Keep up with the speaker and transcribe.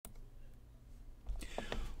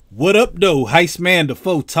What up, though? Heist man, the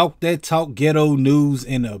foe. Talk that talk, ghetto news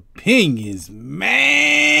and opinions.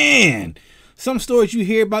 Man, some stories you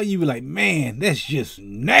hear about, you be like, man, that's just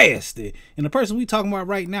nasty. And the person we talking about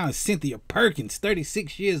right now is Cynthia Perkins,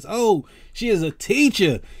 36 years old. She is a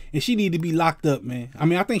teacher, and she need to be locked up, man. I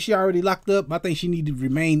mean, I think she already locked up. I think she need to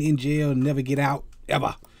remain in jail and never get out,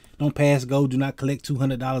 ever. Don't pass go, do not collect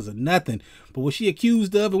 $200 or nothing. But what she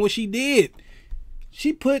accused of and what she did,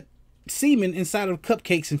 she put semen inside of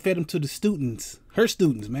cupcakes and fed them to the students, her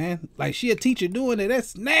students, man. Like, she a teacher doing it.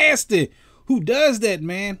 That's nasty. Who does that,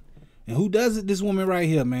 man? And who does it? This woman right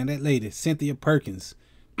here, man. That lady, Cynthia Perkins.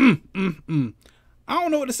 I don't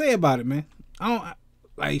know what to say about it, man.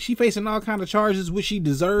 Like, she facing all kind of charges, which she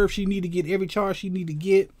deserves. She need to get every charge she need to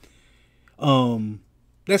get.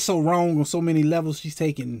 That's so wrong on so many levels. She's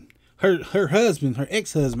taking her husband, her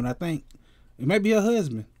ex-husband, I think. It might be her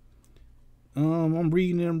husband. I'm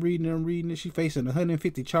reading it. She facing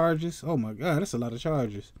 150 charges. Oh my God, that's a lot of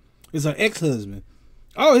charges. It's her ex-husband.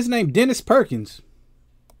 Oh, his name Dennis Perkins.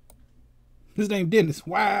 His name Dennis.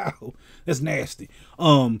 Wow, that's nasty.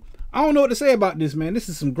 I don't know what to say about this, man. This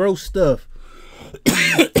is some gross stuff.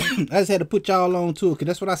 I just had to put y'all on to it, because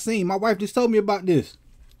that's what I seen. My wife just told me about this.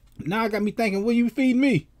 Now I got me thinking, what you feeding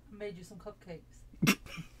me? I made you some cupcakes.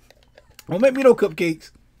 Don't make me no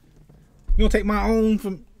cupcakes. You gonna take my own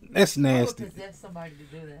from... That's nasty. I would possess somebody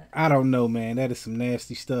to do that. I don't know, man. That is some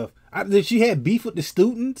nasty stuff. Did she have beef with the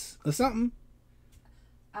students or something?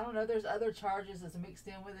 I don't know. There's other charges that's mixed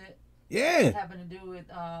in with it. Yeah. Having to do with,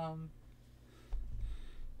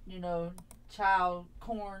 you know, child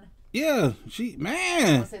corn. Yeah. I Man.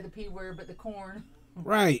 don't want to say the P word, but the corn.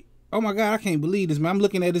 Right. Oh my God, I can't believe this, man. I'm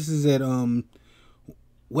looking at this is at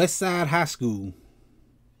West Side High School.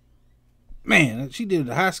 Man, she did it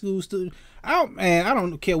to high school student. I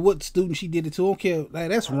don't care what student she did it to. I don't care. Like,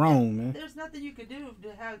 that's wrong, man. There's nothing you could do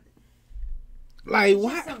to have. Like, it's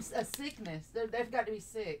what? just a sickness. They've got to be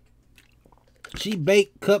sick. She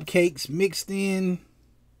baked cupcakes mixed in.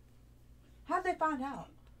 How'd they find out?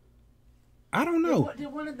 I don't know.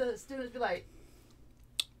 Did one of the students be like,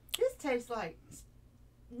 "This tastes like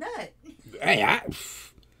nut"? Hey,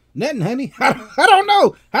 nothing, honey. I don't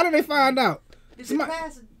know. How did they find out? Did the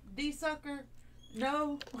class D-sucker?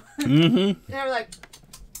 No. Mm-hmm. They were like,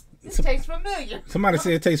 "This tastes familiar." Somebody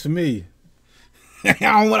said it tastes familiar.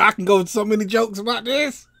 I can go with so many jokes about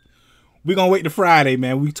this. We're going to wait till Friday,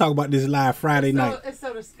 man. We talk about this live Friday night. It's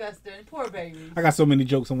so disgusting. Poor baby. I got so many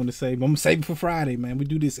jokes I want to say, but I'm going to save it for Friday, man. We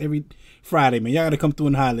do this every Friday, man. Y'all got to come through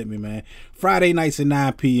and holler at me, man. Friday nights at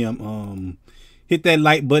 9 p.m. Hit that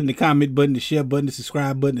like button, the comment button, the share button, the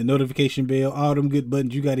subscribe button, the notification bell, all them good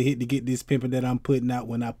buttons you got to hit to get this pimping that I'm putting out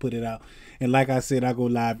when I put it out. And like I said, I go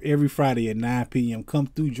live every Friday at 9 p.m. Come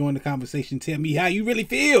through, join the conversation, tell me how you really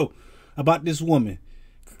feel about this woman,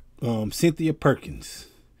 Cynthia Perkins.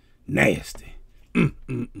 Nasty.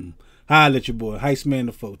 Holla at your boy, Heist man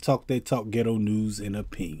the foe. Talk that talk, ghetto news and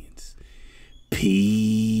opinions.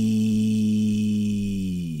 Peace.